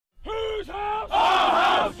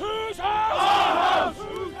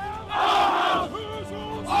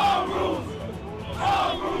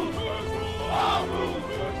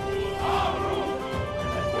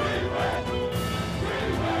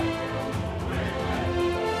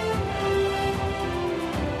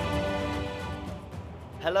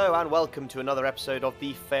Hello and welcome to another episode of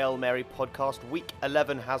the Fail Mary podcast. Week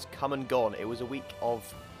 11 has come and gone. It was a week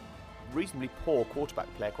of reasonably poor quarterback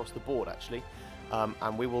play across the board, actually.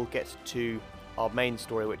 And we will get to our main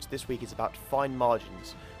story, which this week is about fine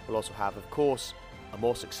margins. We'll also have, of course, a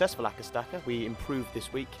more successful Acca-Stacker. We improved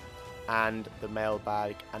this week, and the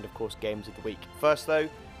mailbag, and of course, games of the week. First, though,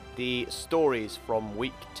 the stories from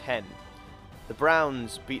week 10. The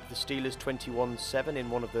Browns beat the Steelers 21-7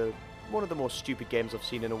 in one of the more stupid games I've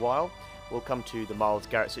seen in a while. We'll come to the Myles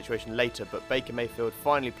Garrett situation later, but Baker Mayfield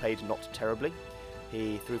finally played not terribly.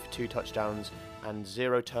 He threw for 2 touchdowns and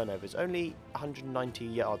 0 turnovers. Only 190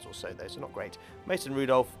 yards or so, though, so not great. Mason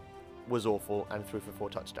Rudolph was awful and threw for 4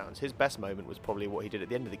 touchdowns. His best moment was probably what he did at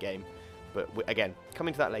the end of the game, but again,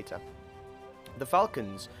 coming to that later. The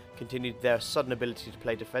Falcons continued their sudden ability to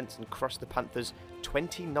play defense and crush the Panthers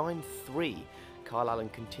 29-3. Kyle Allen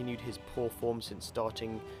continued his poor form since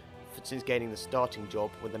gaining the starting job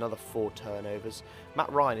with another 4 turnovers.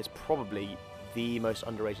 Matt Ryan is probably the most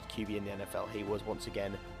underrated QB in the NFL. He was once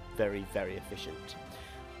again very, very efficient.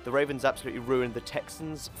 The Ravens absolutely ruined the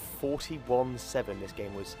Texans 41-7. This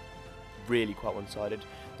game was really quite one-sided.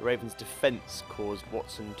 The Ravens' defense caused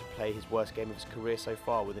Watson to play his worst game of his career so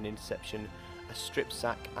far with an interception, a strip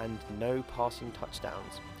sack and no passing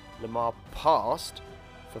touchdowns. Lamar passed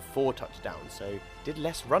for 4 touchdowns, so did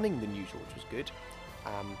less running than usual, which was good.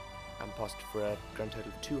 And passed for a grand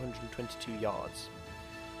total of 222 yards.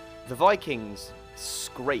 The Vikings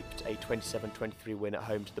scraped a 27-23 win at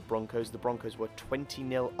home to the Broncos. The Broncos were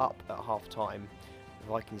 20-0 up at half-time. The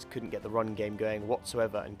Vikings couldn't get the run game going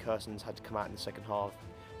whatsoever, and Cousins had to come out in the second half,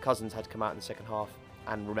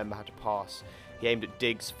 and remember how to pass. He aimed at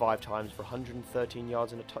Diggs 5 times for 113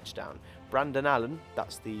 yards and a touchdown. Brandon Allen,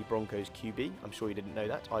 that's the Broncos QB, I'm sure you didn't know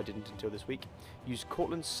that, I didn't until this week, used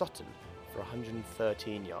Cortland Sutton for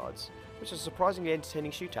 113 yards, which was a surprisingly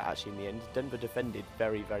entertaining shootout actually in the end. Denver defended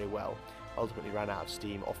very, very well. Ultimately ran out of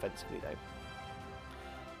steam offensively though.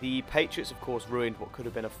 The Patriots, of course, ruined what could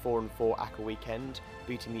have been a 4-4 Acca weekend,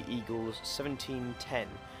 beating the Eagles 17-10.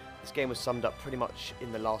 This game was summed up pretty much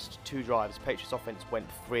in the last 2 drives. Patriots offense went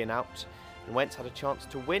 3 and out, and Wentz had a chance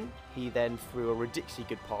to win. He then threw a ridiculously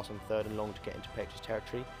good pass on 3rd and long to get into Patriots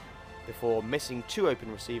territory, before missing 2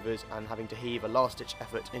 open receivers and having to heave a last-ditch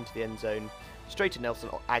effort into the end zone straight to Nelson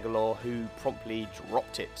Aguilar, who promptly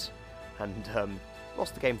dropped it and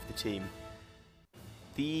lost the game for the team.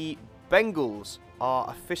 The Bengals are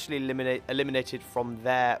officially eliminated from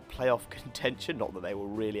their playoff contention, not that they were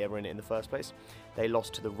really ever in it in the first place. They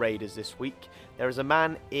lost to the Raiders this week. There is a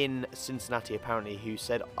man in Cincinnati apparently who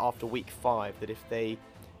said after week 5 that if they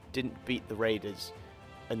didn't beat the Raiders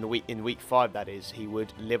in week 5, that is, he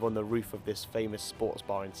would live on the roof of this famous sports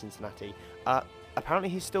bar in Cincinnati. Apparently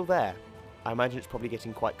he's still there. I imagine it's probably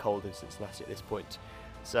getting quite cold in Cincinnati at this point.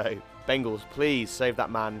 So, Bengals, please save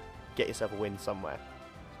that man, get yourself a win somewhere.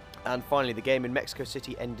 And finally, the game in Mexico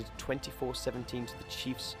City ended 24-17 to the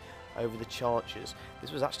Chiefs over the Chargers.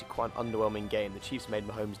 This was actually quite an underwhelming game. The Chiefs made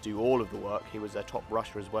Mahomes do all of the work. He was their top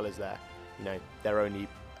rusher as well as their only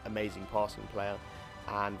amazing passing player.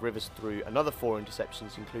 And Rivers threw another 4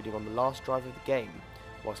 interceptions, including on the last drive of the game,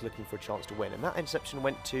 whilst looking for a chance to win. And that interception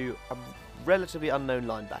went to a relatively unknown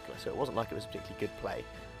linebacker, so it wasn't like it was a particularly good play.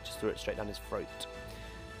 Just threw it straight down his throat.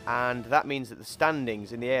 And that means that the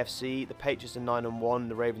standings in the AFC, the Patriots are 9-1,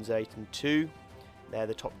 the Ravens are 8-2. They're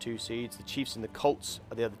the top 2 seeds. The Chiefs and the Colts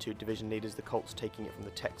are the other 2 division leaders, the Colts taking it from the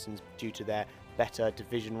Texans due to their better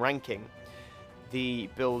division ranking. The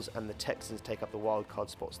Bills and the Texans take up the wildcard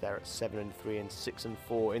spots there at 7-3 and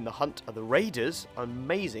 6-4. In the hunt are the Raiders,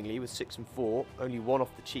 amazingly, with 6-4, only 1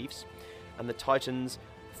 off the Chiefs. And the Titans,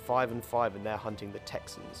 5-5, and they're hunting the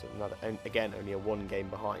Texans. Again, only a 1 game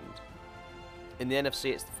behind. In the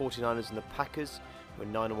NFC, it's the 49ers and the Packers, who are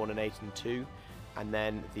 9-1 and 8-2. And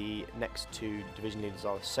then the next 2 division leaders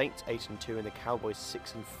are the Saints, 8-2, and the Cowboys,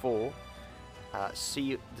 6-4.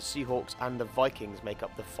 The Seahawks and the Vikings make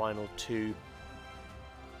up the final 2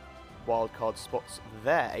 wildcard spots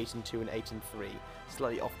there, 8-2 and 8-3.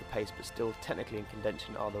 Slightly off the pace, but still technically in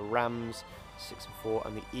contention are the Rams, 6-4,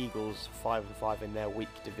 and the Eagles, 5-5 in their weak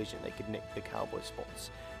division. They could nick the Cowboys spots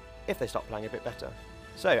if they start playing a bit better.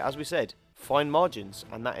 So, as we said, fine margins,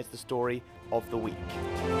 and that is the story of the week.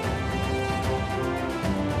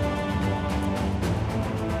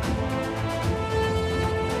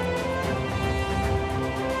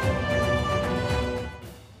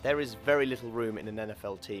 There is very little room in an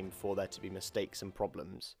NFL team for there to be mistakes and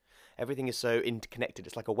problems. Everything is so interconnected.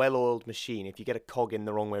 It's like a well-oiled machine. If you get a cog in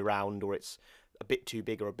the wrong way round, or it's a bit too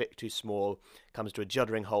big or a bit too small, comes to a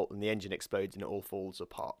juddering halt and the engine explodes and it all falls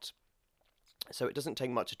apart. So it doesn't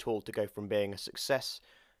take much at all to go from being a success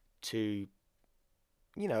to,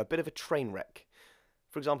 a bit of a train wreck.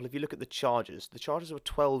 For example, if you look at the Chargers were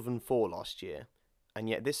 12-4 last year, and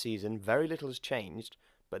yet this season very little has changed,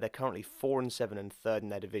 but they're currently 4-7 and third in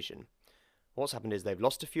their division. What's happened is they've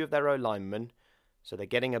lost a few of their O linemen, so they're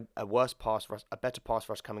getting a worse pass rush, a better pass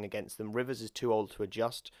rush coming against them. Rivers is too old to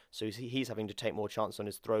adjust, so he's having to take more chances on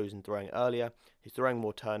his throws and throwing earlier. He's throwing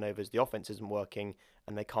more turnovers, the offense isn't working,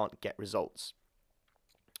 and they can't get results.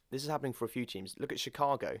 This is happening for a few teams. Look at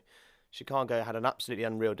Chicago. Chicago had an absolutely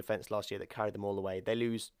unreal defense last year that carried them all the way. They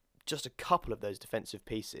lose just a couple of those defensive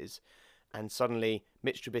pieces, and suddenly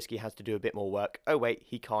Mitch Trubisky has to do a bit more work. Oh wait,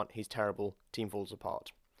 he can't, he's terrible, team falls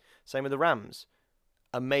apart. Same with the Rams.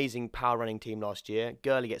 Amazing power running team last year.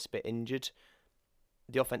 Gurley gets a bit injured.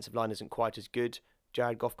 The offensive line isn't quite as good.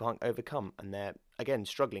 Jared Goff can't overcome, and they're, again,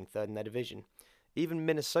 struggling third in their division. Even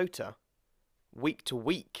Minnesota, week to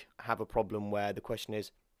week, have a problem where the question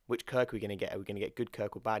is, which Kirk are we going to get? Are we going to get good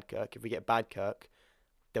Kirk or bad Kirk? If we get bad Kirk,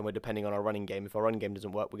 then we're depending on our running game. If our running game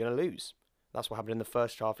doesn't work, we're going to lose. That's what happened in the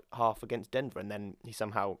first half against Denver, and then he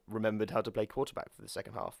somehow remembered how to play quarterback for the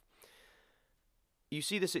second half. You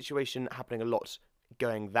see the situation happening a lot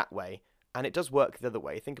going that way, and it does work the other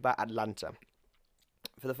way. Think about Atlanta.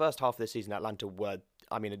 For the first half of the season, Atlanta were,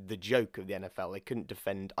 the joke of the NFL. They couldn't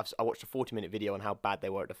defend. I watched a 40-minute video on how bad they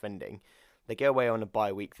were at defending. They go away on a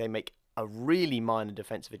bye week. They make a really minor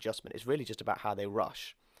defensive adjustment. It's really just about how they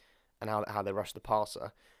rush and how they rush the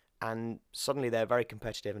passer. And suddenly they're very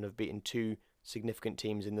competitive and have beaten two significant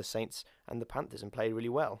teams in the Saints and the Panthers and played really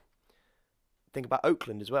well. Think about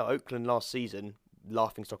Oakland as well. Oakland last season,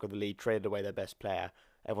 laughingstock of the league, traded away their best player.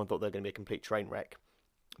 Everyone thought they were going to be a complete train wreck.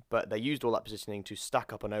 But they used all that positioning to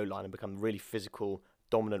stack up an O-line and become a really physical,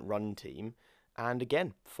 dominant run team. And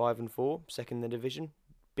again, 5-4, second in the division,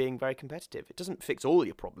 being very competitive. It doesn't fix all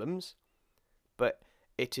your problems, but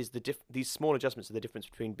it is these small adjustments are the difference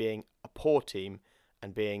between being a poor team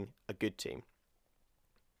and being a good team.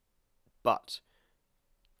 But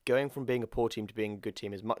going from being a poor team to being a good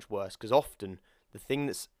team is much worse, because often the thing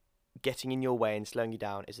that's getting in your way and slowing you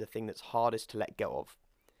down is the thing that's hardest to let go of.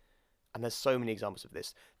 And there's so many examples of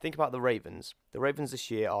this. Think about the Ravens. The Ravens this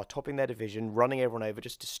year are topping their division, running everyone over,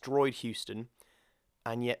 just destroyed Houston.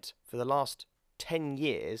 And yet, for the last 10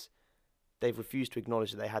 years, they've refused to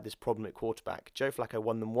acknowledge that they had this problem at quarterback. Joe Flacco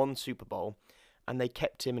won them one Super Bowl, and they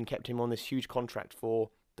kept him on this huge contract for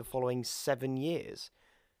the following 7 years.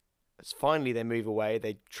 As finally they move away,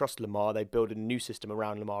 they trust Lamar, they build a new system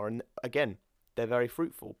around Lamar, and again, they're very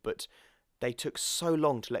fruitful. But they took so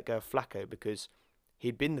long to let go of Flacco because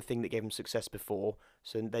he'd been the thing that gave them success before,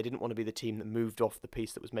 so they didn't want to be the team that moved off the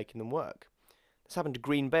piece that was making them work. This happened to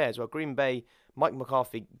Green Bay as well. Green Bay, Mike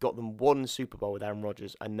McCarthy got them one Super Bowl with Aaron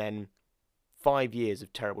Rodgers, and then 5 years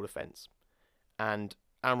of terrible defense. And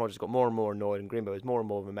Aaron Rodgers got more and more annoyed, and Green Bay was more and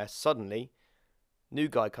more of a mess. Suddenly, new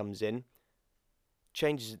guy comes in,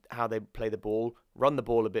 changes how they play the ball, run the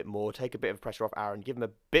ball a bit more, take a bit of pressure off Aaron, give him a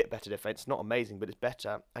bit better defense. Not amazing, but it's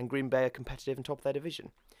better. And Green Bay are competitive and top of their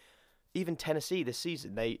division. Even Tennessee this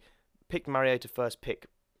season, they picked Mariota first pick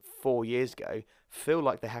 4 years ago, feel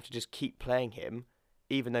like they have to just keep playing him,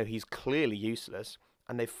 even though he's clearly useless.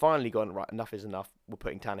 And they've finally gone, right, enough is enough, we're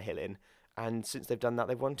putting Tannehill in. And since they've done that,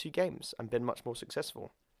 they've won 2 games and been much more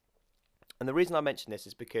successful. And the reason I mention this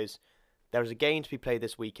is because there is a game to be played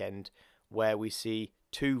this weekend where we see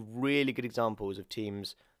 2 really good examples of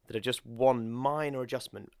teams that are just one minor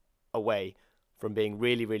adjustment away from being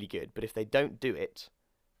really, really good. But if they don't do it,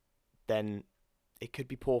 then it could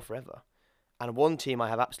be poor forever. And one team I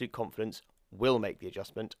have absolute confidence will make the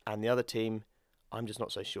adjustment, and the other team, I'm just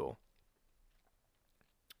not so sure.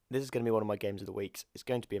 This is going to be one of my games of the week. It's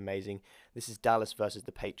going to be amazing. This is Dallas versus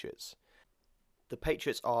the Patriots. The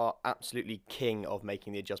Patriots are absolutely king of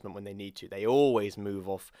making the adjustment when they need to. They always move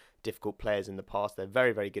off difficult players in the past. They're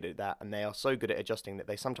very, very good at that, and they are so good at adjusting that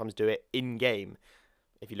they sometimes do it in-game.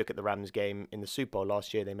 If you look at the Rams game in the Super Bowl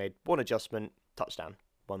last year, they made one adjustment, touchdown,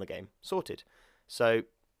 won the game, sorted. So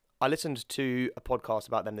I listened to a podcast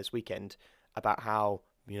about them this weekend about how,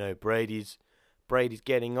 Brady's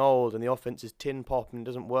getting old and the offense is tin pop and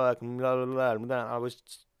doesn't work and blah, blah, blah. And I was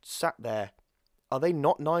sat there. Are they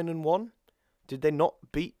not 9-1? Did they not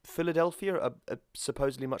beat Philadelphia, a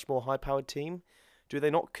supposedly much more high-powered team? Do they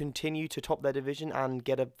not continue to top their division and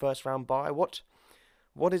get a first-round bye? What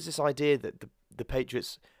is this idea that the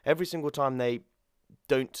Patriots, every single time they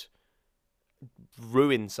don't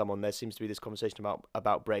ruin someone, there seems to be this conversation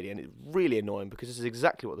about Brady, and it's really annoying because this is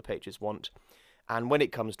exactly what the Patriots want. And when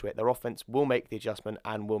it comes to it, their offense will make the adjustment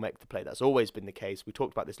and will make the play. That's always been the case. We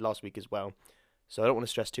talked about this last week as well, so I don't want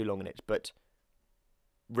to stress too long on it, but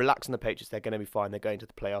relax on the Patriots. They're going to be fine. They're going to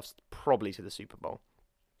the playoffs, probably to the Super Bowl.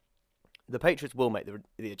 The Patriots will make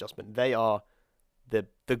the adjustment. They are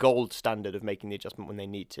the gold standard of making the adjustment when they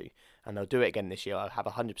need to, and they'll do it again this year. I have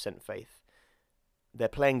 100% faith. They're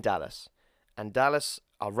playing Dallas, and Dallas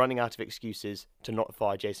are running out of excuses to not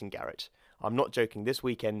fire Jason Garrett. I'm not joking. This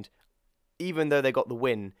weekend, even though they got the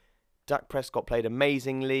win, Dak Prescott played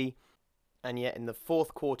amazingly, and yet in the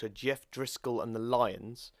fourth quarter, Jeff Driscoll and the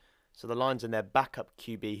Lions, so the Lions and their backup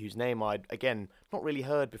QB, whose name I'd, again, not really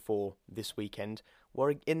heard before this weekend,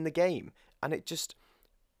 were in the game. And it just,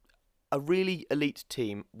 a really elite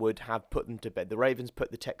team would have put them to bed. The Ravens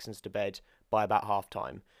put the Texans to bed by about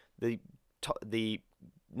halftime. The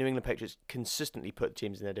New England Patriots consistently put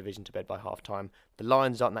teams in their division to bed by halftime. The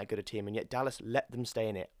Lions aren't that good a team, and yet Dallas let them stay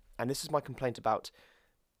in it. And this is my complaint about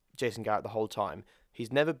Jason Garrett the whole time.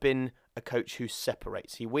 He's never been a coach who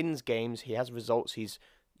separates. He wins games, he has results, he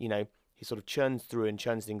sort of churns through and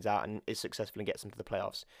churns things out and is successful and gets them to the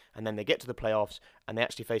playoffs. And then they get to the playoffs and they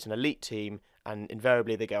actually face an elite team, and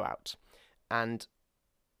invariably they go out. And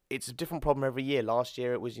it's a different problem every year. Last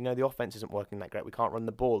year it was, the offense isn't working that great. We can't run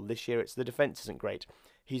the ball. This year it's the defense isn't great.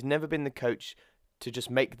 He's never been the coach to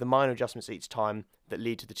just make the minor adjustments each time that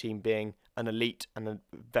lead to the team being an elite and a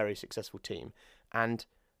very successful team. And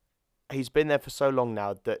he's been there for so long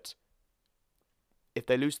now that if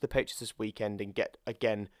they lose to the Patriots this weekend and get,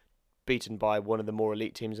 again, beaten by one of the more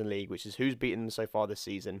elite teams in the league, which is who's beaten them so far this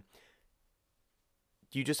season,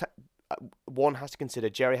 you just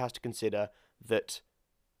Jerry has to consider that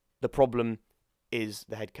the problem is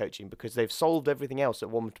the head coaching, because they've solved everything else at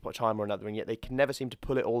one time or another, and yet they can never seem to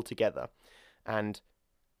pull it all together. And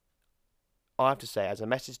I have to say, as a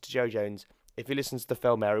message to Joe Jones, if he listens to the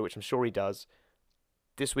Fail Mary, which I'm sure he does,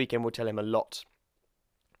 this weekend will tell him a lot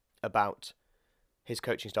about his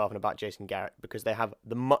coaching staff and about Jason Garrett, because they have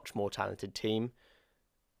the much more talented team.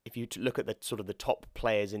 If you look at the sort of the top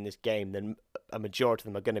players in this game, then a majority of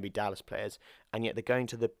them are going to be Dallas players, and yet they're going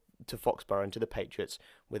to Foxborough and to the Patriots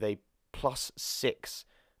with a +6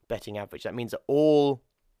 betting average. That means that all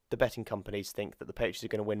the betting companies think that the Patriots are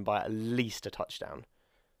going to win by at least a touchdown.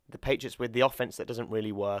 The Patriots, with the offense that doesn't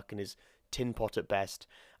really work and is tin pot at best,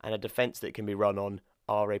 and a defense that can be run on,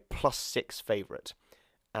 are a +6 favourite.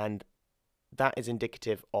 And that is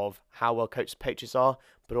indicative of how well coached the Patriots are,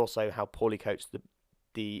 but also how poorly coached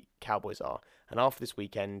the Cowboys are. And after this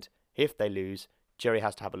weekend, if they lose, Jerry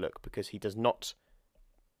has to have a look, because he does not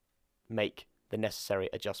make the necessary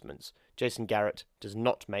adjustments. Jason Garrett does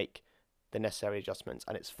not make the necessary adjustments,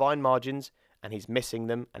 and it's fine margins, and he's missing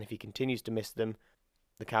them, and if he continues to miss them,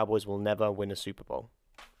 the Cowboys will never win a Super Bowl.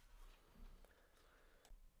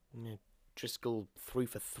 Driscoll threw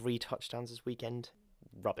for 3 touchdowns this weekend.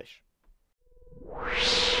 Rubbish.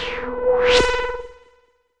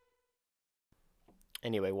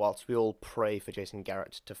 Anyway, whilst we all pray for Jason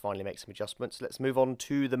Garrett to finally make some adjustments, let's move on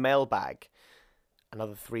to the mailbag.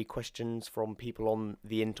 Another 3 questions from people on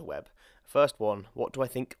the interweb. First one, what do I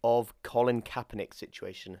think of Colin Kaepernick's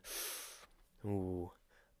situation? Ooh,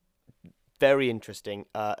 very interesting.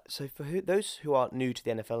 So for those who are new to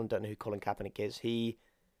the NFL and don't know who Colin Kaepernick is, he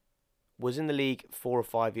was in the league 3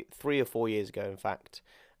 or 4 years ago, in fact,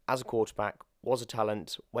 as a quarterback, was a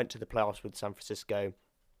talent, went to the playoffs with San Francisco,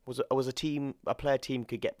 was a player team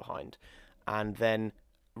could get behind, and then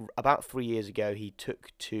about 3 years ago, he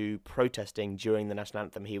took to protesting during the national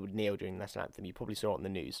anthem. He would kneel during the national anthem. You probably saw it on the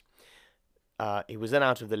news. He was then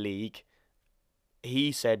out of the league.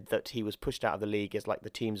 He said that he was pushed out of the league as the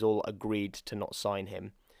teams all agreed to not sign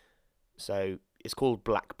him. So it's called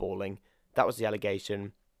blackballing. That was the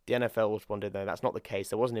allegation. The NFL responded, no, that's not the case.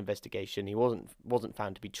 There was an investigation. He wasn't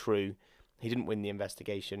found to be true. He didn't win the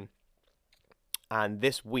investigation. And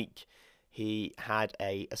this week, he had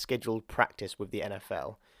a scheduled practice with the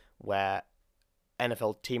NFL where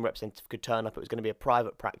NFL team representative could turn up. It was going to be a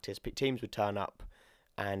private practice. Teams would turn up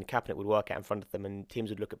and Kaepernick would work out in front of them and teams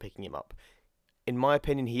would look at picking him up. In my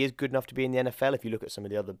opinion, he is good enough to be in the NFL. If you look at some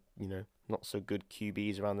of the other, not so good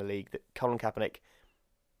QBs around the league, that Colin Kaepernick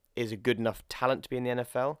is a good enough talent to be in the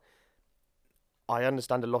NFL. I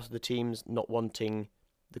understand a lot of the teams not wanting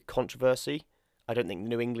the controversy. I don't think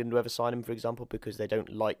New England will ever sign him, for example, because they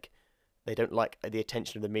don't like the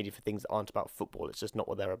attention of the media for things that aren't about football. It's just not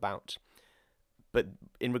what they're about. But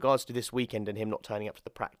in regards to this weekend and him not turning up to the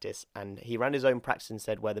practice, and he ran his own practice and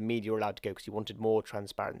said where the media were allowed to go because he wanted more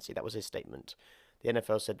transparency. That was his statement. The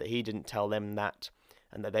NFL said that he didn't tell them that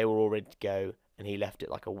and that they were all ready to go, and he left it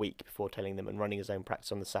a week before telling them and running his own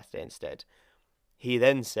practice on the Saturday instead. He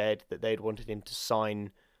then said that they'd wanted him to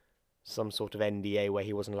sign some sort of NDA where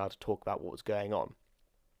he wasn't allowed to talk about what was going on.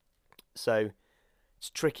 So it's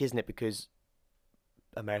tricky, isn't it? Because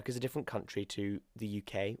America's a different country to the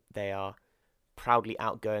UK. They are proudly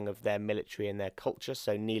outgoing of their military and their culture,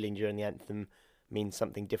 so kneeling during the anthem means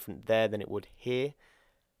something different there than it would here.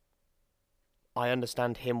 I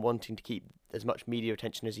understand him wanting to keep as much media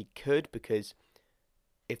attention as he could, because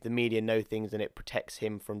if the media know things, then it protects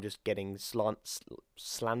him from just getting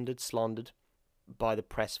slandered by the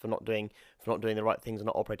press for not doing the right things and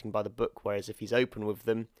not operating by the book. Whereas if he's open with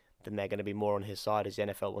them, then they're going to be more on his side, as the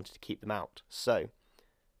NFL wanted to keep them out. So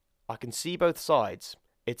I can see both sides.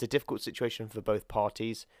 It's a difficult situation for both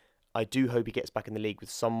parties. I do hope he gets back in the league with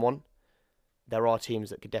someone. There are teams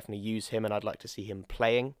that could definitely use him, and I'd like to see him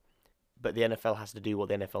playing. But the NFL has to do what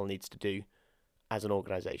the NFL needs to do as an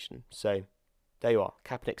organisation. So there you are.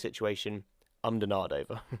 Kaepernick situation. Denied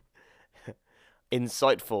over.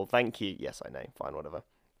 Insightful. Thank you. Yes, I know. Fine, whatever.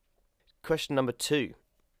 Question number 2.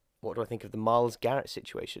 What do I think of the Myles Garrett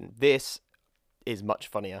situation? This is much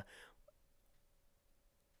funnier.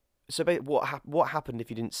 So what happened,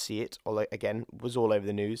 if you didn't see it, again, was all over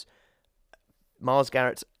the news. Myles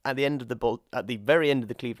Garrett, at the very end of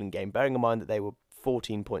the Cleveland game, bearing in mind that they were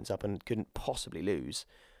 14 points up and couldn't possibly lose,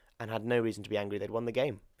 and had no reason to be angry, they'd won the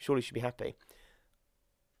game. Surely should be happy.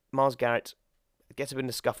 Myles Garrett gets a bit in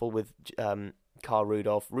a scuffle with Kyle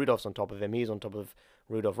Rudolph. Rudolph's on top of him. He's on top of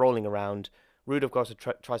Rudolph, rolling around. Rudolph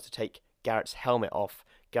tries to take Garrett's helmet off.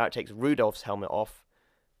 Garrett takes Rudolph's helmet off.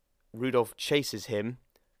 Rudolph chases him.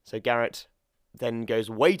 So Garrett then goes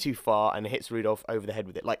way too far and hits Rudolph over the head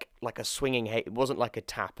with it, like a swinging hay. It wasn't like a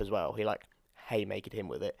tap as well. He haymaked him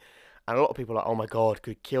with it. And a lot of people are like, oh my God,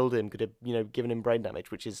 could have killed him, could have, given him brain damage,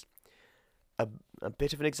 which is a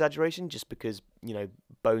bit of an exaggeration, just because,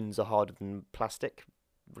 bones are harder than plastic,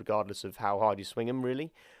 regardless of how hard you swing them,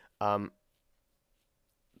 really. But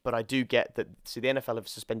I do get that. So the NFL have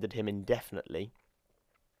suspended him indefinitely.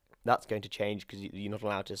 That's going to change, because you're not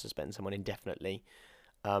allowed to suspend someone indefinitely.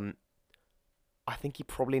 I think he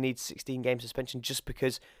probably needs 16-game suspension, just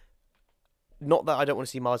because. Not that I don't want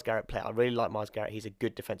to see Myles Garrett play. I really like Myles Garrett. He's a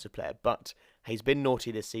good defensive player, but he's been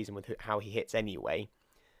naughty this season with how he hits anyway.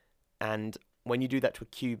 And when you do that to a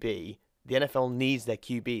QB, the NFL needs their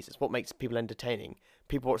QBs. It's what makes people entertaining.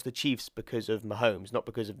 People watch the Chiefs because of Mahomes, not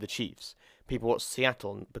because of the Chiefs. People watch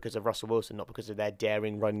Seattle because of Russell Wilson, not because of their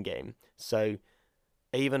daring run game. So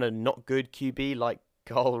even a not good QB like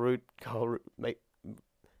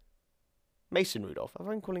Mason Rudolph. Have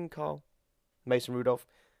I been calling Carl Mason Rudolph?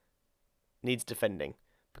 Needs defending,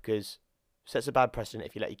 because sets a bad precedent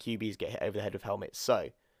if you let your QBs get hit over the head with helmets. So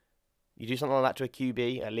you do something like that to a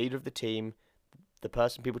QB, a leader of the team, the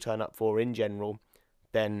person people turn up for in general,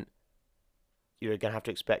 then you're going to have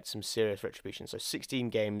to expect some serious retribution. So 16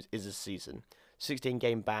 games is a season.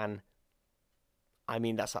 16-game ban, I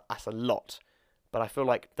mean, that's a lot. But I feel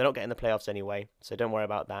like they're not getting the playoffs anyway, so don't worry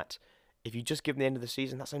about that. If you just give them the end of the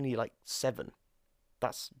season, that's only like 7.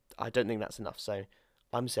 I don't think that's enough. So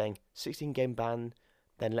I'm saying 16-game ban,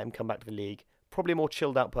 then let him come back to the league. Probably a more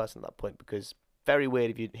chilled out person at that point, because very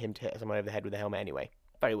weird of him to hit someone over the head with a helmet anyway.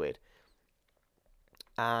 Very weird.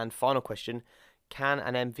 And final question, can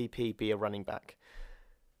an MVP be a running back?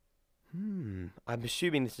 I'm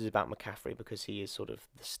assuming this is about McCaffrey, because he is sort of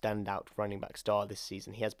the standout running back star this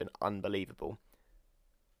season. He has been unbelievable.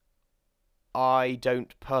 I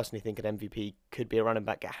don't personally think an MVP could be a running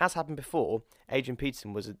back. It has happened before. Adrian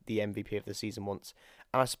Peterson was the MVP of the season once.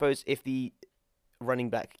 And I suppose if the running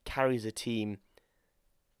back carries a team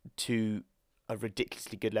to a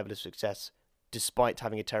ridiculously good level of success, despite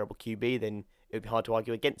having a terrible QB, then it would be hard to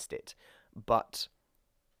argue against it. But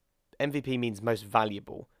MVP means most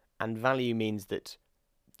valuable, and value means that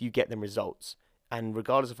you get them results. And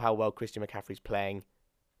regardless of how well Christian McCaffrey's playing,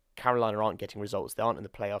 Carolina aren't getting results. They aren't in the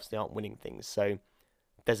playoffs. They aren't winning things. So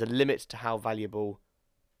there's a limit to how valuable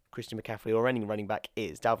Christian McCaffrey or any running back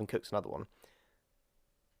is. Dalvin Cook's another one.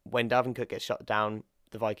 When Dalvin Cook gets shut down,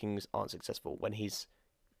 the Vikings aren't successful. When he's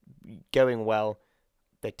going well,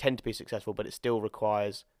 they tend to be successful, but it still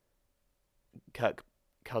requires Kirk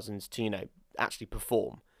Cousins to, actually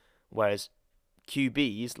perform. Whereas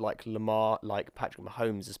QBs like Lamar, like Patrick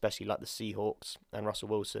Mahomes, especially like the Seahawks and Russell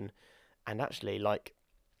Wilson, and actually like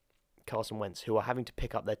Carson Wentz, who are having to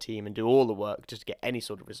pick up their team and do all the work just to get any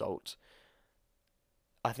sort of result,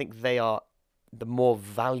 I think they are the more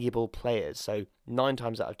valuable players. So 9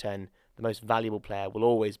 times out of 10, the most valuable player will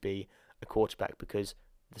always be a quarterback, because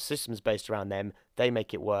the system's based around them. They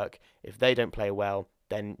make it work. If they don't play well,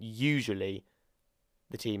 then usually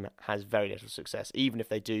the team has very little success. Even if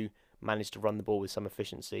they do manage to run the ball with some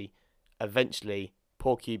efficiency, eventually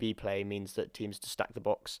poor QB play means that teams just stack the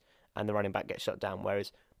box and the running back gets shut down.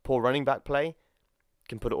 Whereas poor running back play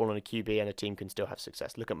can put it all on a QB and a team can still have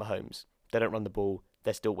success. Look at Mahomes. They don't run the ball.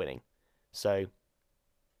 They're still winning. So,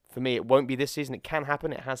 for me, it won't be this season. It can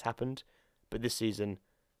happen. It has happened. But this season,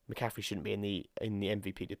 McCaffrey shouldn't be in the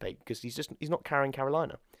MVP debate because he's not carrying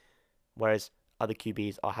Carolina. Whereas other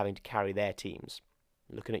QBs are having to carry their teams.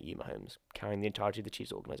 Looking at you, Mahomes, carrying the entirety of the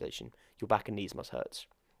Chiefs organization. Your back and knees must hurt.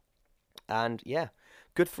 And yeah,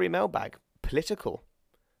 good free mailbag. Political.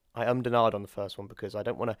 I and ahed on the first one because I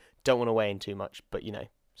don't want to weigh in too much, but you know,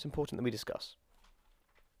 it's important that we discuss.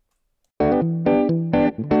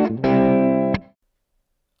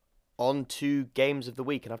 On to games of the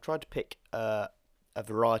week, and I've tried to pick a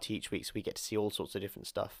variety each week so we get to see all sorts of different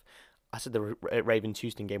stuff. I said the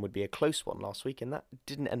Ravens-Houston game would be a close one last week, and that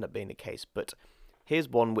didn't end up being the case, but here's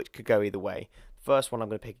one which could go either way. First one I'm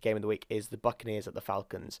going to pick a game of the week is the Buccaneers at the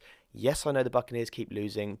Falcons. Yes, I know the Buccaneers keep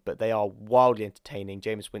losing, but they are wildly entertaining.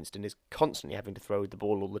 Jameis Winston is constantly having to throw the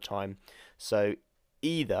ball all the time. So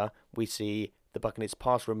either we see the Buccaneers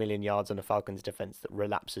pass for 1 million yards and a Falcons defense that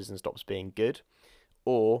relapses and stops being good,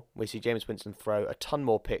 or we see Jameis Winston throw a ton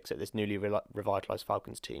more picks at this newly revitalized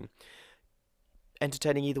Falcons team.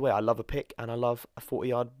 Entertaining either way. I love a pick and I love a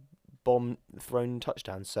 40-yard bomb thrown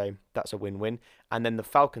touchdown, so that's a win-win. And then the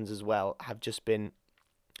Falcons as well have just been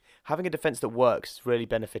having a defense that works has really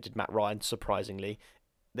benefited Matt Ryan, surprisingly.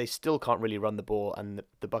 They still can't really run the ball, and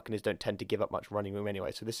the Buccaneers don't tend to give up much running room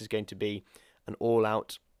anyway, so this is going to be an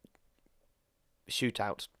all-out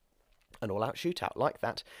shootout like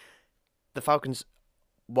that. The Falcons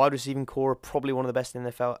wide receiving core are probably one of the best in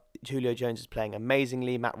the NFL. Julio Jones is playing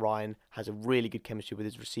amazingly. Matt Ryan has a really good chemistry with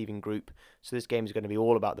his receiving group. So this game is going to be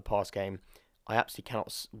all about the pass game. I absolutely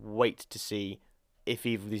cannot wait to see if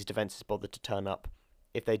either of these defenses bother to turn up.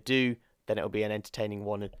 If they do, then it'll be an entertaining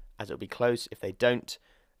one as it'll be close. If they don't,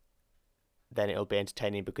 then it'll be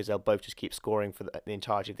entertaining because they'll both just keep scoring for the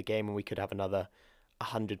entirety of the game and we could have another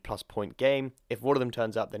 100-plus point game. If one of them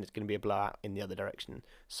turns up, then it's going to be a blowout in the other direction.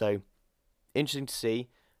 So, interesting to see.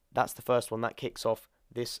 That's the first one. That kicks off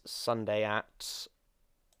this Sunday at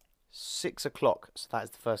 6 o'clock. So that is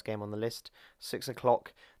the first game on the list. 6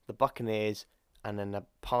 o'clock, the Buccaneers, and then a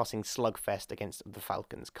passing slugfest against the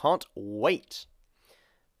Falcons. Can't wait.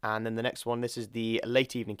 And then the next one, this is the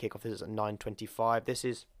late evening kickoff. This is at 9:25. This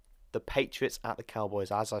is the Patriots at the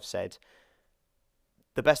Cowboys. As I've said,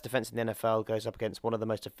 the best defense in the NFL goes up against one of the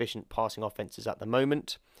most efficient passing offenses at the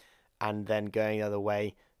moment. And then going the other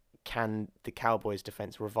way, can the Cowboys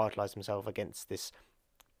defense revitalize themselves against this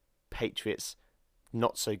Patriots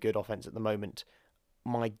not so good offense at the moment?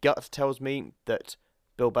 My gut tells me that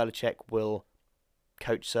Bill Belichick will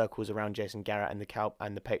coach circles around Jason Garrett and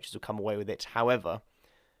the Patriots will come away with it. However,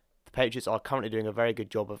 the Patriots are currently doing a very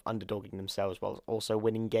good job of underdogging themselves while also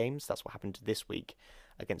winning games. That's what happened this week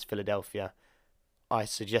against Philadelphia. I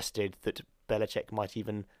suggested that Belichick might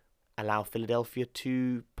even allow Philadelphia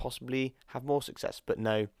to possibly have more success, but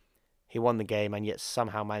no. He won the game and yet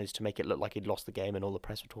somehow managed to make it look like he'd lost the game, and all the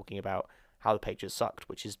press were talking about how the Patriots sucked,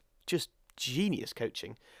 which is just genius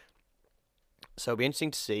coaching. So it'll be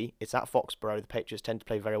interesting to see. It's at Foxborough. The Patriots tend to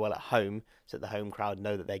play very well at home, so the home crowd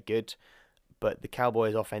know that they're good. But the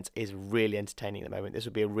Cowboys' offense is really entertaining at the moment. This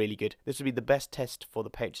would be the best test for the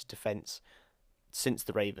Patriots' defense since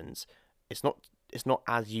the Ravens. It's not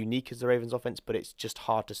as unique as the Ravens' offense, but it's just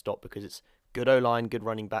hard to stop because it's good O-line, good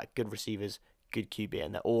running back, good receivers, good QB,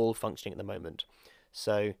 and they're all functioning at the moment.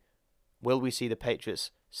 So, will we see the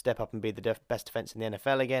Patriots step up and be the best defense in the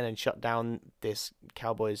NFL again and shut down this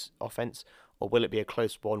Cowboys offense, or will it be a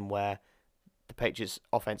close one where the Patriots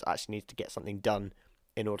offense actually needs to get something done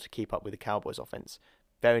in order to keep up with the Cowboys offense?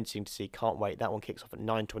 Very interesting to see. Can't wait. That one kicks off at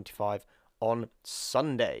 9:25 on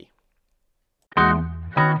Sunday.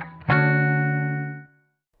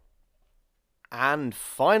 And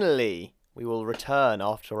finally, we will return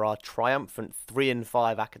after our triumphant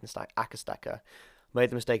 3-5 Ackerstacker. Made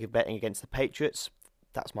the mistake of betting against the Patriots.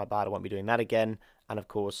 That's my bad. I won't be doing that again. And of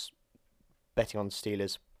course, betting on the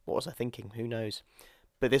Steelers. What was I thinking? Who knows?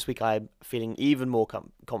 But this week I'm feeling even more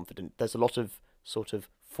confident. There's a lot of sort of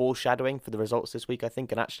foreshadowing for the results this week, I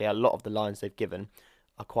think. And actually, a lot of the lines they've given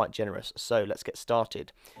are quite generous. So let's get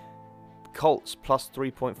started. Colts plus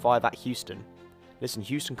 3.5 at Houston. Listen,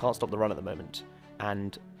 Houston can't stop the run at the moment.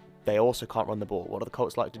 And they also can't run the ball. What do the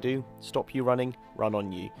Colts like to do? Stop you running, run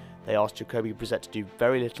on you. They asked Jacoby Brissett to do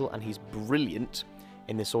very little, and he's brilliant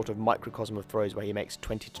in this sort of microcosm of throws where he makes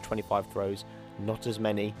 20 to 25 throws. Not as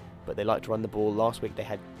many, but they like to run the ball. Last week they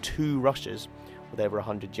had 2 rushes with over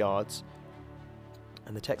 100 yards.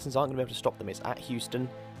 And the Texans aren't going to be able to stop them. It's at Houston.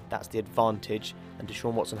 That's the advantage. And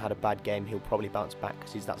Deshaun Watson had a bad game. He'll probably bounce back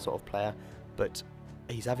because he's that sort of player. But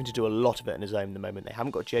he's having to do a lot of it on his own at the moment. They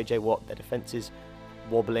haven't got JJ Watt. Their defense is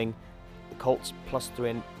wobbling. The Colts plus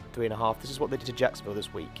 3.5. This is what they did to Jacksonville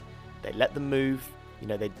this week. They let them move. You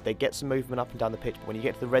know, they get some movement up and down the pitch, but when you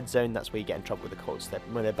get to the red zone, that's where you get in trouble with the Colts.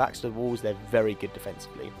 When they're backs to the walls, they're very good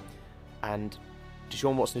defensively. And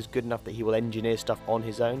Deshaun Watson is good enough that he will engineer stuff on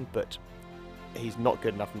his own, but he's not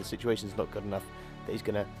good enough, and the situation's not good enough that he's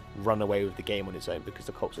going to run away with the game on his own, because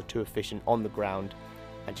the Colts are too efficient on the ground,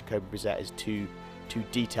 and Jacoby Brissett is too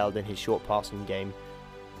detailed in his short passing game.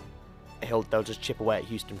 They'll just chip away at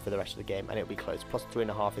Houston for the rest of the game, and it'll be close. Plus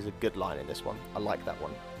 3.5 is a good line in this one. I like that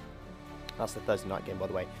one. That's the Thursday night game, by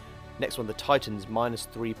the way. Next one, the Titans minus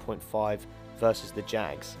 3.5 versus the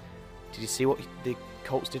Jags. Did you see what the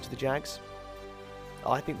Colts did to the Jags?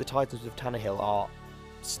 I think the Titans with Tannehill are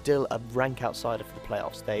still a rank outsider for the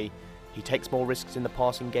playoffs. He takes more risks in the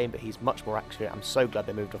passing game, but he's much more accurate. I'm so glad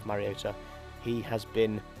they moved off Mariota. They have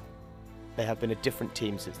been a different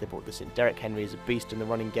team since they brought this in. Derrick Henry is a beast in the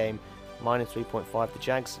running game. Minus 3.5. The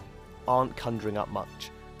Jags aren't conjuring up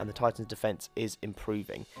much, and the Titans' defense is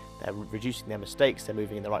improving. They're reducing their mistakes, they're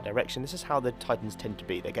moving in the right direction. This is how the Titans tend to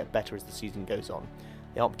be. They get better as the season goes on.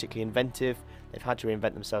 They aren't particularly inventive. They've had to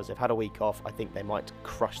reinvent themselves. They've had a week off. I think they might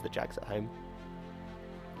crush the Jags at home.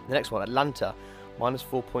 The next one, Atlanta, minus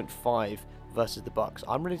 4.5 versus the Bucks.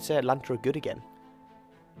 I'm ready to say Atlanta are good again.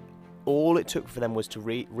 All it took for them was to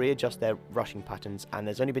readjust their rushing patterns, and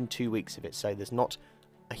there's only been 2 weeks of it, so there's not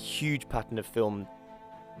a huge pattern of film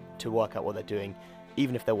to work out what they're doing.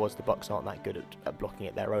 Even if there was, the Bucks aren't that good at blocking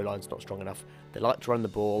it. Their O-line's not strong enough. They like to run the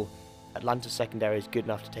ball. Atlanta's secondary is good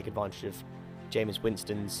enough to take advantage of Jameis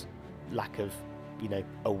Winston's lack of,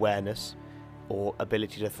 awareness or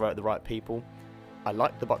ability to throw at the right people. I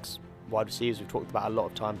like the Bucks wide receivers. We've talked about a lot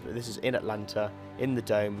of times, but this is in Atlanta, in the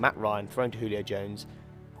Dome. Matt Ryan throwing to Julio Jones.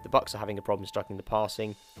 The Bucks are having a problem striking the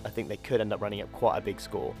passing. I think they could end up running up quite a big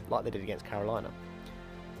score, like they did against Carolina.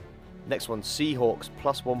 Next one, Seahawks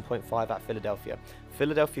plus 1.5 at Philadelphia.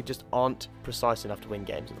 Philadelphia just aren't precise enough to win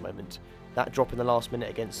games at the moment. That drop in the last minute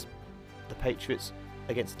against the Patriots,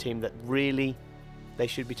 against a team that really they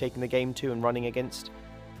should be taking the game to and running against,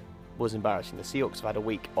 was embarrassing. The Seahawks have had a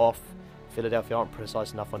week off. Philadelphia aren't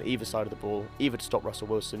precise enough on either side of the ball, either to stop Russell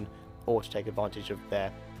Wilson or to take advantage of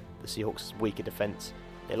the Seahawks' weaker defense.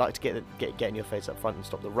 They like to get in your face up front and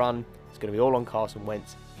stop the run. It's going to be all on Carson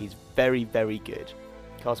Wentz. He's very, very good.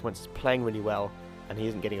 Carson Wentz is playing really well, and he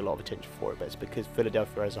isn't getting a lot of attention for it, but it's because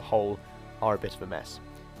Philadelphia as a whole are a bit of a mess.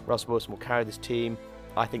 Russell Wilson will carry this team.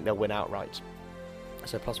 I think they'll win outright.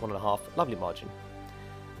 So plus 1.5, lovely margin.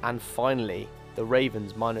 And finally, the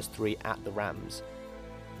Ravens minus 3 at the Rams.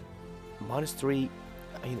 Minus 3,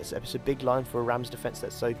 it's a big line for a Rams defense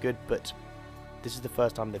that's so good, but this is the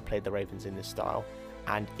first time they've played the Ravens in this style,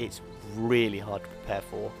 and it's really hard to prepare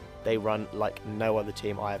for. They run like no other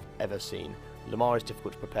team I have ever seen. Lamar is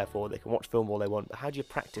difficult to prepare for. They can watch film all they want, but how do you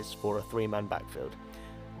practice for a 3-man backfield?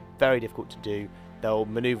 Very difficult to do. They'll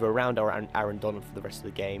maneuver around Aaron Donald for the rest of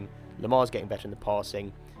the game. Lamar's getting better in the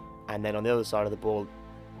passing, and then on the other side of the ball,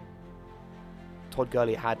 Todd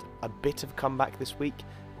Gurley had a bit of comeback this week,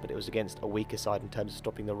 but it was against a weaker side in terms of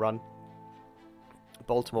stopping the run.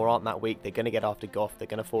 Baltimore aren't that weak. They're going to get after Goff. They're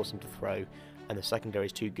going to force him to throw, and the secondary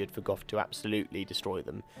is too good for Goff to absolutely destroy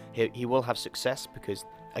them. He will have success because,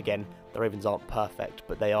 again, the Ravens aren't perfect,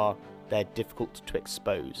 but they're difficult to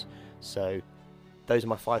expose. So those are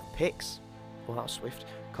my 5 picks. Well, that was swift.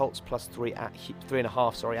 Colts plus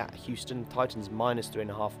 3.5 at Houston. Titans minus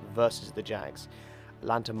 3.5 versus the Jags.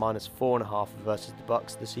 Atlanta minus 4.5 versus the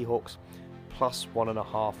Bucks. The Seahawks plus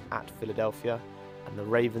 1.5 at Philadelphia. And the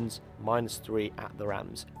Ravens minus 3 at the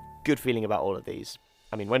Rams. Good feeling about all of these.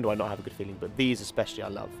 I mean, when do I not have a good feeling? But these especially I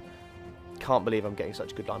love. Can't believe I'm getting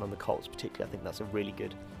such a good line on the Colts particularly. I think that's a really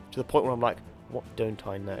good. To the point where I'm like, what don't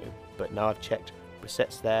I know? But now I've checked.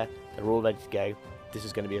 Brissett's there. They're all ready to go. This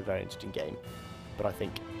is going to be a very interesting game. But I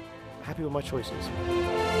think I'm happy with my choices.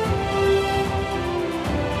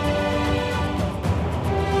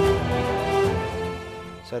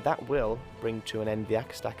 So that will bring to an end the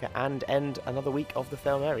Acca and end another week of the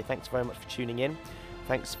Fail Mary. Thanks very much for tuning in.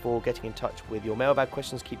 Thanks for getting in touch with your mailbag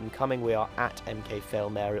questions. Keep them coming. We are at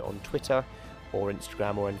MKFailMary on Twitter or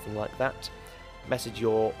Instagram or anything like that. Message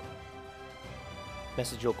your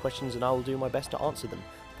questions and I will do my best to answer them.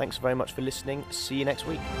 Thanks very much for listening. See you next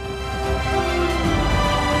week.